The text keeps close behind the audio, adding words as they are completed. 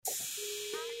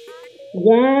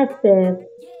Yes, sis.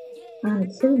 I'm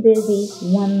too busy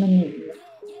womaning.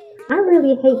 I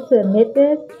really hate to admit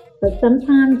this, but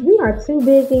sometimes we are too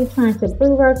busy trying to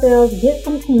prove ourselves, get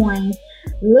some coins,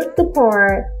 look the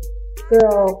part,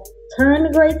 girl, turn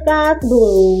the gray skies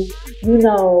blue, you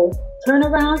know, turn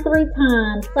around 3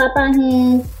 times, clap our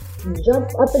hands, jump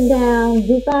up and down,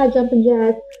 do 5 jumping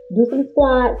jacks, do some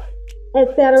squats,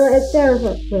 etc.,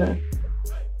 etc.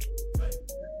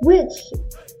 Which,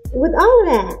 with all of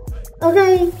that,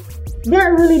 okay,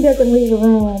 that really doesn't leave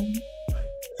room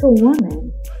to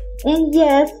woman. And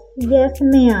yes, yes,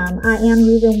 ma'am, I am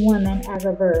using woman as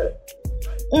a verb.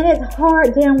 And it's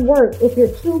hard damn work if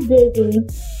you're too busy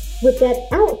with that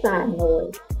outside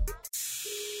noise.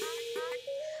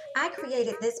 I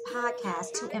created this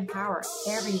podcast to empower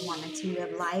every woman to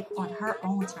live life on her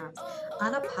own terms,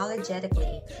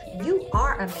 unapologetically. You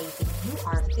are amazing. You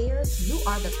are fierce. You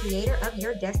are the creator of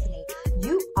your destiny.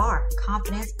 You are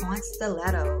confidence on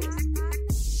stilettos.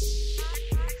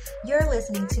 You're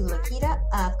listening to Lakita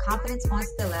of Confidence on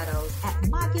Stilettos at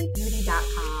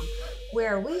MagiBeauty.com,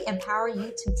 where we empower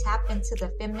you to tap into the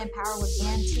feminine power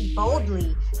within to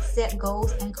boldly set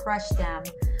goals and crush them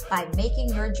by making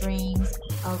your dreams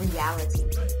a reality.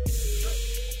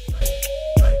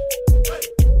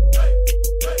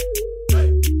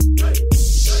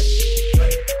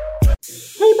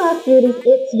 Hey Boss Beauties,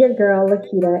 it's your girl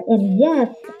Lakita, and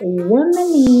yes,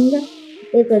 womaning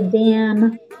is a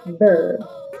damn verb.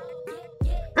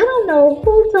 I don't know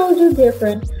who told you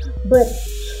different, but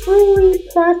truly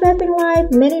processing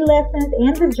life, many lessons,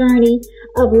 and the journey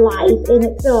of life in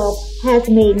itself has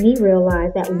made me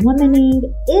realize that womaning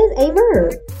is a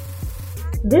verb.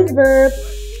 This verb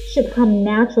should come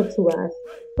natural to us,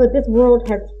 but this world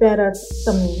has fed us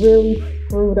some really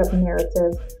screwed up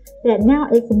narratives that now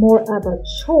it's more of a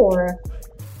chore.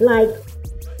 Like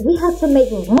we have to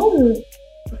make room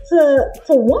to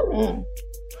woman.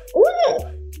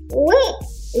 What?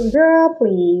 Girl,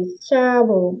 please, child,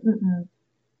 boo.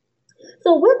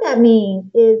 So what that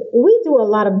means is we do a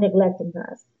lot of neglecting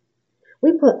us.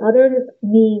 We put others'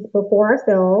 needs before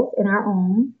ourselves and our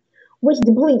own, which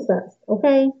depletes us.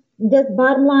 Okay, just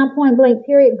bottom line, point blank,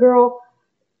 period. Girl,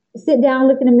 sit down,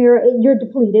 look in the mirror. You're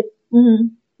depleted.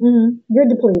 You're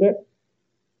depleted,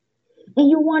 and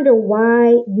you wonder why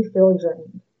you feel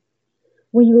drained.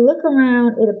 When you look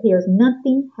around, it appears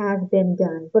nothing has been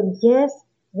done. But guess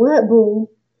what, boo?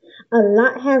 A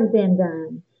lot has been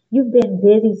done. You've been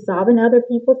busy solving other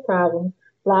people's problems,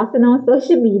 flossing on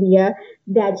social media,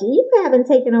 that you haven't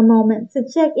taken a moment to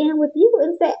check in with you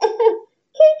and say,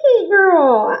 Kiki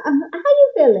girl, how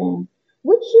you feeling?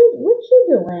 What you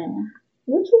doing?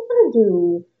 What you wanna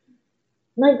do?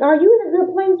 Like, are you in a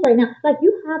good place right now? Like,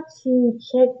 you have to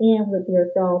check in with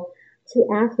yourself to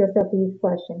ask yourself these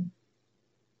questions.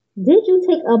 Did you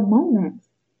take a moment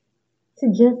to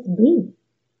just be?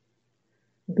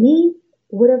 Be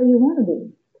whatever you want to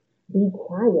be. Be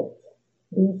quiet.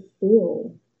 Be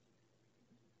still.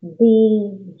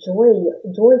 Be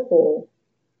joyful.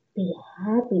 Be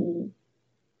happy.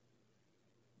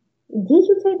 Did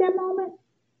you take that moment?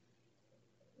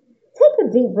 Take a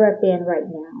deep breath in right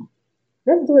now.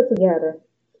 Let's do it together.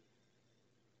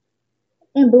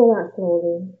 And blow out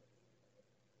slowly.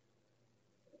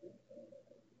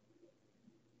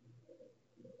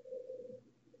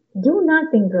 Do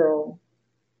nothing, girl.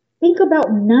 Think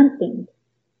about nothing.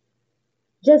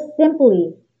 Just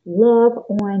simply love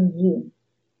on you.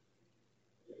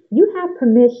 You have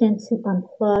permission to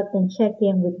unplug and check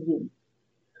in with you.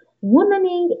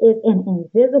 Womaning is an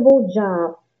invisible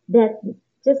job that's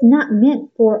just not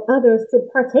meant for others to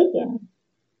partake in.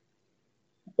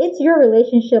 It's your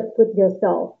relationship with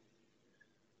yourself.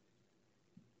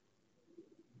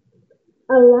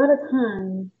 A lot of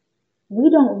times, we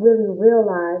don't really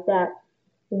realize that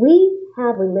we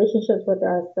have relationships with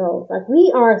ourselves. Like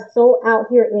we are so out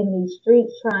here in these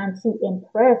streets trying to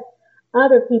impress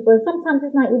other people. And sometimes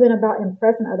it's not even about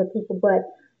impressing other people, but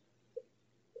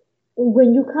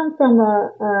when you come from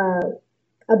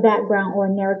a background or a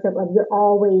narrative of you're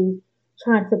always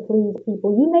trying to please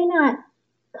people, you may not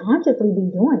consciously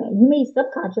be doing it. You may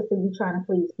subconsciously be trying to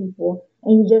please people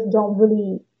and you just don't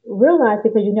really realize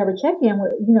because you never check in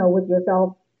with, with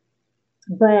yourself.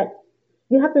 But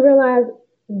you have to realize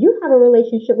you have a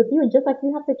relationship with you, and just like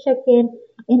you have to check in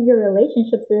your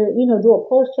relationships to, do a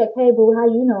pulse check. Hey, boo, how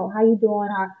you doing?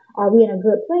 Are we in a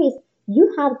good place?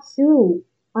 You have to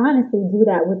honestly do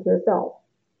that with yourself,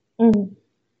 and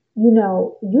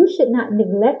you should not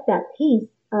neglect that piece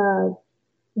of,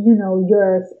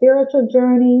 your spiritual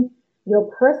journey, your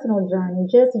personal journey,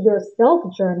 just your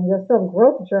self journey, your self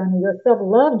growth journey, your self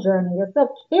love journey, your self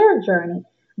care journey.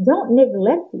 Don't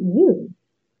neglect you.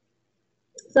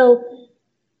 So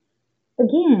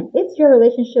again, it's your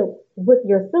relationship with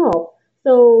yourself.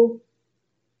 So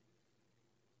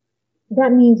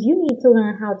that means you need to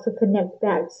learn how to connect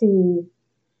back to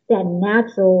that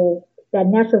natural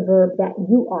verb that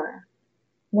you are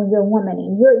when you're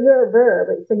womaning. You're a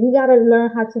verb. So you gotta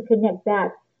learn how to connect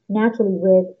back naturally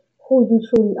with who you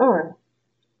truly are.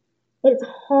 It's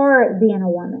hard being a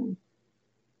woman.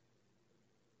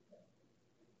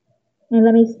 And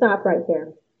let me stop right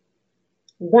there.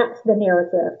 That's the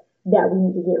narrative that we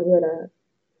need to get rid of.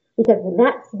 Because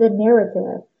that's the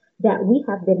narrative that we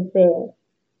have been fed.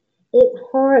 It's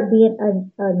hard being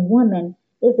a woman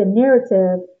is a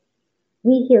narrative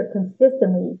we hear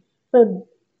consistently. So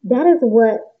that is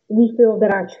what we feel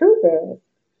that our truth is.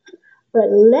 But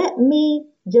let me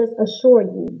just assure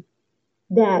you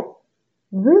that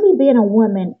really being a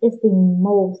woman is the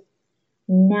most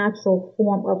natural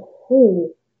form of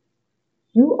who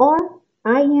you are,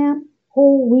 I am,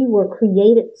 who we were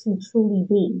created to truly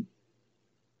be.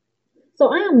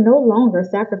 So I am no longer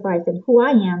sacrificing who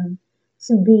I am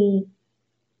to be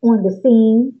on the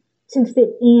scene, to fit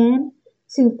in,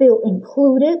 to feel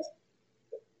included.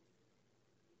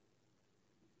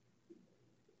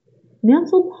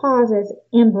 Mental pauses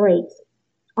and breaks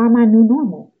are my new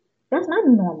normal. That's my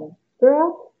new normal.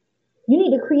 Girl, you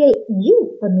need to create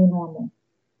you a new normal.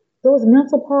 Those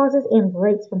mental pauses and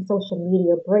breaks from social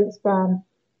media, breaks from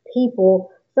people.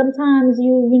 Sometimes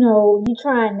you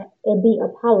try and be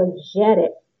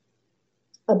apologetic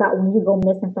about when you go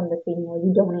missing from the scene or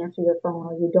you don't answer your phone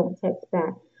or you don't text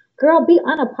back. Girl, be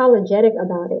unapologetic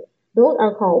about it. Those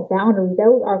are called boundaries.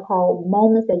 Those are called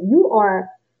moments that you are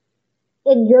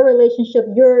in your relationship.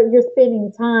 You're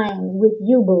spending time with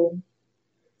you, boo.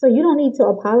 So you don't need to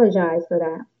apologize for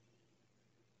that.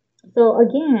 So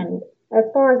again, as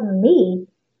far as me,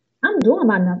 I'm doing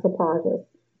my mental pauses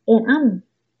and I'm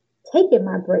taking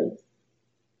my breaks.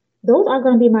 Those are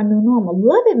going to be my new normal.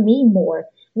 Loving me more,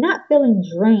 not feeling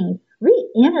drained,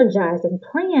 re-energizing,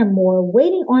 praying more,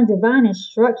 waiting on divine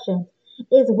instructions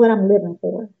is what I'm living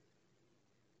for.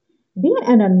 Being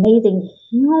an amazing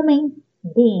human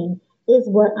being is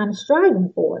what I'm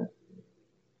striving for.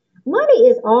 Money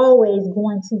is always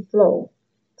going to flow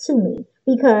to me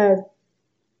because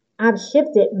I've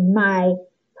shifted my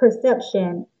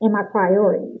perception and my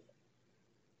priorities.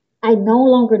 I no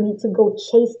longer need to go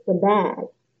chase the bag.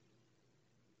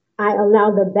 I allow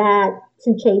the bag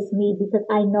to chase me because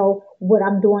I know what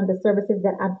I'm doing, the services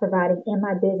that I'm providing in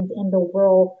my business, in the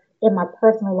world, in my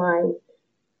personal life.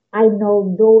 I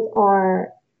know those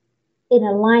are in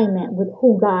alignment with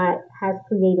who God has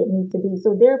created me to be.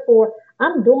 So therefore,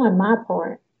 I'm doing my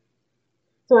part.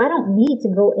 So I don't need to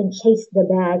go and chase the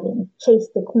bag and chase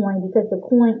the coin because the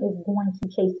coin is going to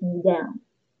chase me down.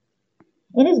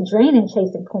 And it's draining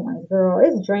chasing coins, girl.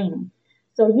 It's draining.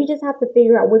 So you just have to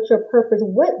figure out what your purpose,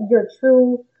 what your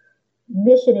true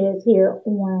mission is here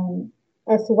on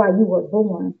as to why you were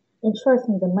born. And trust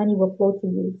me, the money will flow to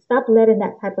you. Stop letting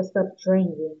that type of stuff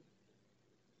drain you.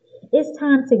 It's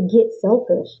time to get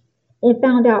selfish and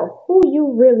find out who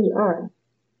you really are.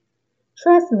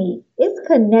 Trust me, it's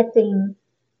connecting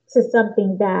to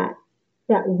something that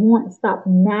won't stop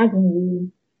nagging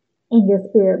you in your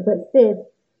spirit. But sis,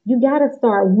 you gotta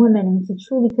start womaning to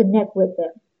truly connect with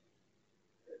it.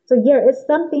 So yeah, it's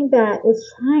something that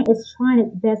is trying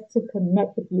its best to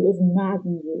connect with you. It's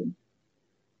nagging you.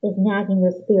 It's nagging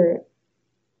your spirit.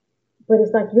 But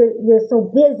it's like you're so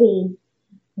busy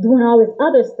doing all this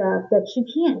other stuff that you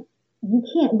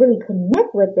can't really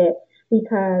connect with it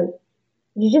because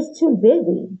you're just too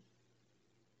busy.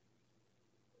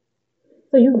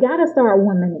 So you gotta start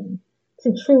womaning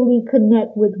to truly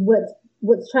connect with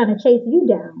what's trying to chase you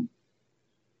down.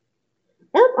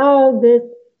 F all this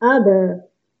other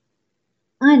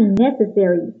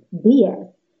unnecessary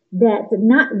BS that's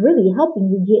not really helping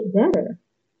you get better.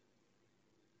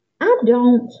 I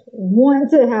don't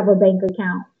want to have a bank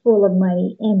account full of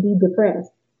money and be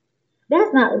depressed.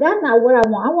 That's not what I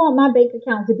want. I want my bank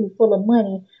account to be full of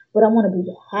money, but I want to be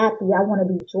happy. I want to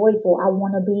be joyful. I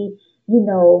want to be,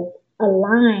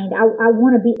 aligned. I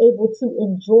want to be able to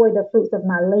enjoy the fruits of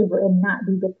my labor and not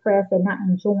be depressed and not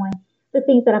enjoying the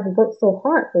things that I've worked so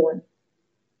hard for.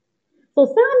 So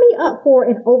sign me up for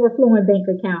an overflowing bank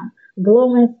account,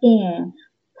 glowing skin,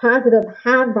 positive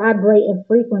high vibrating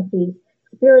frequencies,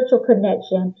 spiritual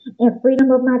connection, and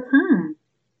freedom of my time.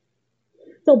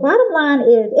 So bottom line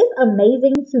is it's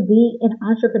amazing to be an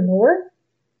entrepreneur,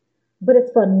 but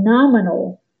it's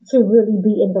phenomenal to really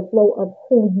be in the flow of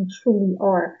who you truly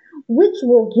are, which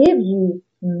will give you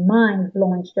mind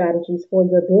blowing strategies for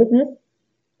your business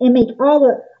and make all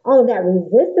of that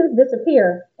resistance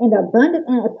disappear, and the abundance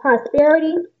and the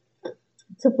prosperity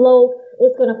to flow,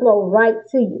 it's going to flow right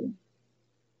to you.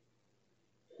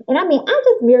 And I mean, I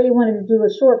just merely wanted to do a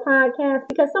short podcast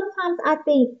because sometimes I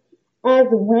think as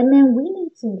women, we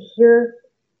need to hear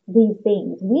these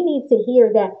things. We need to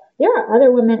hear that there are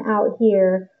other women out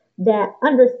here that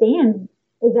understand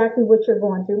exactly what you're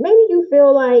going through. Maybe you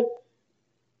feel like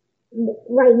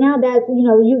right now that,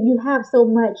 you have so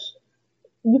much,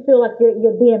 you feel like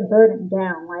you're being burdened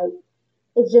down. Like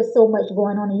it's just so much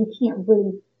going on and you can't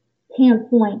really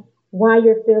pinpoint why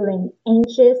you're feeling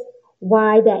anxious,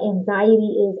 why that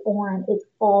anxiety is on its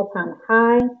all-time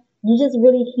high. You just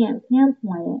really can't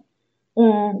pinpoint it.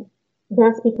 And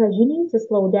that's because you need to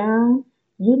slow down.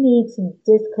 You need to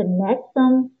disconnect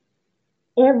from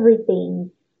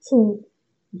everything to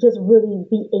just really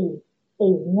be a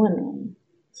woman,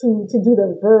 to do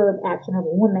the verb action of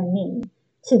womaning,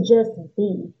 to just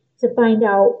be, to find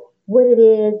out what it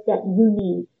is that you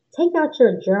need. Take out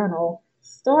your journal,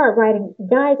 start writing.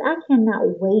 Guys, I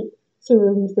cannot wait to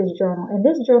release this journal. And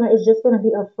this journal is just going to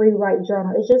be a free write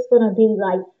journal. It's just going to be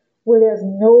like where there's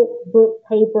notebook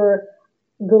paper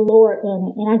galore in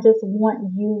it. And I just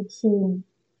want you to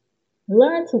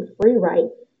learn to free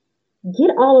write.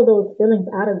 Get all of those feelings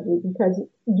out of you because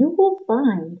you will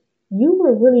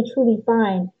really truly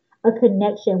find a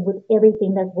connection with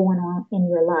everything that's going on in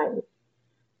your life.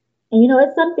 And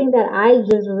it's something that I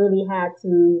just really had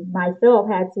to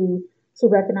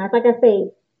recognize. Like I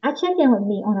say, I check in with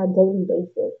me on a daily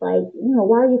basis. Like,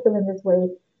 why are you feeling this way?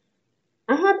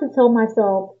 I had to tell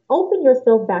myself, open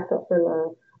yourself back up for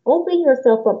love. Open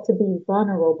yourself up to be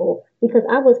vulnerable because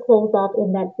I was closed off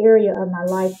in that area of my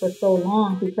life for so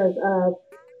long because of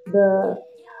the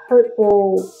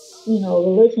hurtful,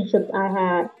 relationships I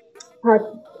had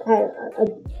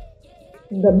the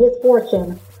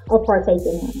misfortune of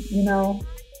partaking in,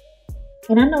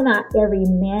 And I know not every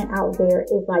man out there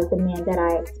is like the man that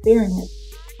I experienced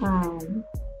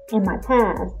in my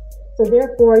past. So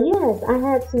therefore, yes, I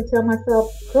had to tell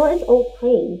myself, girl, it's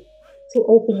okay to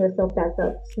open yourself back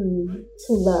up to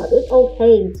love. It's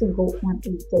okay to go on a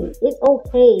date. It's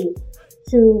okay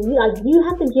to, you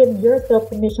have to give yourself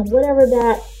permission, whatever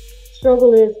that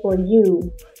struggle is for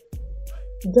you.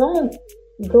 Don't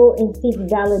go and seek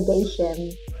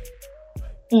validation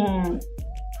and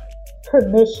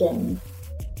permission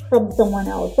from someone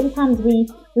else. Sometimes we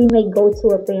may go to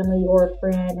a family or a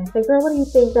friend and say, girl, what do you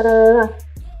think?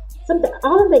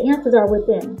 All of the answers are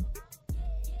within.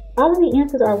 All of the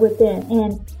answers are within.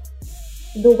 And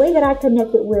the way that I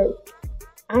connected with,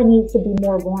 I need to be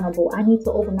more vulnerable. I need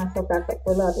to open myself back up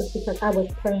for love. It's because I was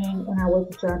praying and I was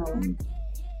journaling.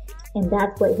 And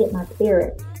that's what hit my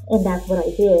spirit. And that's what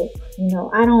I did.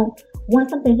 Once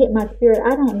something hit my spirit,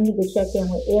 I don't need to check in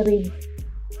with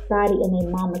everybody and their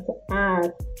mama to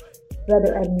ask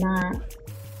whether or not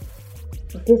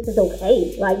this is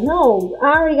okay. Like, no,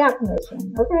 I already got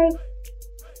permission. Okay.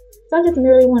 So I just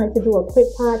merely wanted to do a quick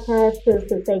podcast to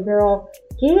say, girl,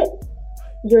 get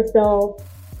yourself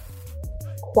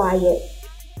quiet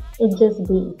and just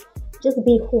be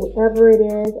whoever it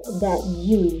is that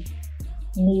you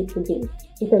need to be,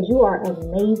 because you are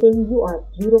amazing, you are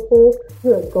beautiful,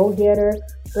 you're a go-getter,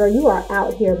 girl. You are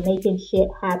out here making shit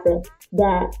happen.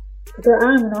 That, girl, I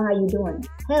don't even know how you're doing it.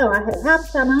 Hell, half the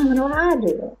time I don't even know how I do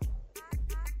it.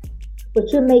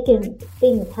 But you're making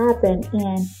things happen,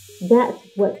 and that's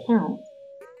what counts.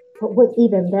 But what's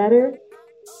even better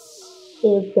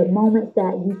is the moments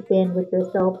that you spend with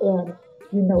yourself and,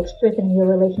 strengthening your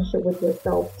relationship with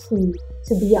yourself to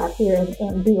be out here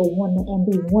and be a woman and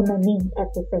be womaning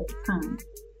at the same time.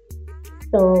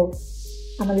 So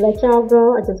I'm going to let y'all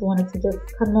go. I just wanted to just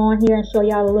come on here and show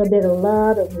y'all a little bit of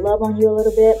love and love on you a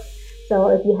little bit. So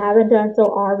if you haven't done so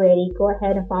already, go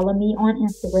ahead and follow me on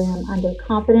Instagram under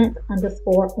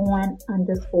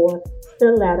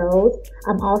confidence_on_stilettos.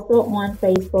 I'm also on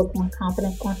Facebook on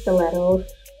Confidence on Stilettos.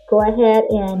 Go ahead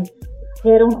and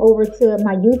head on over to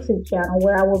my YouTube channel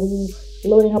where I will be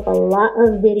loading up a lot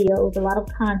of videos, a lot of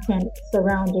content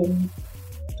surrounding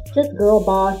just girl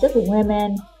boss, just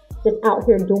women, just out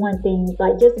here doing things,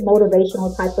 like just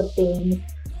motivational type of things,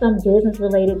 some business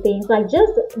related things, like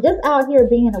just out here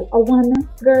being a woman,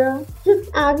 girl, just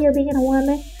out here being a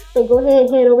woman. So go ahead,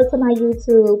 head over to my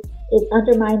YouTube. It's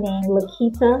under my name,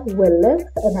 Laketa Willis,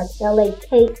 and that's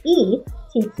LAKETTA,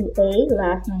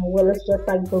 last name Willis, just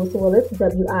like Bruce Willis,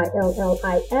 WILLIS.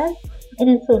 And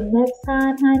until next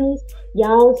time, honeys,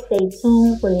 y'all stay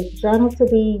tuned for this journal to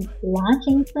be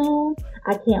launching soon.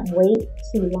 I can't wait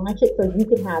to launch it so you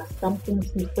can have something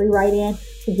to free write in,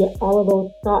 to get all of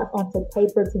those thoughts onto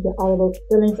paper, to get all of those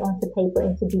feelings onto paper,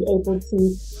 and to be able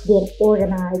to then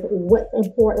organize what's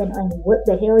important and what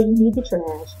the hell you need to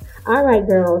trash. All right,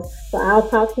 girls. So I'll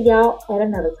talk to y'all at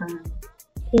another time.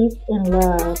 Peace and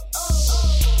love.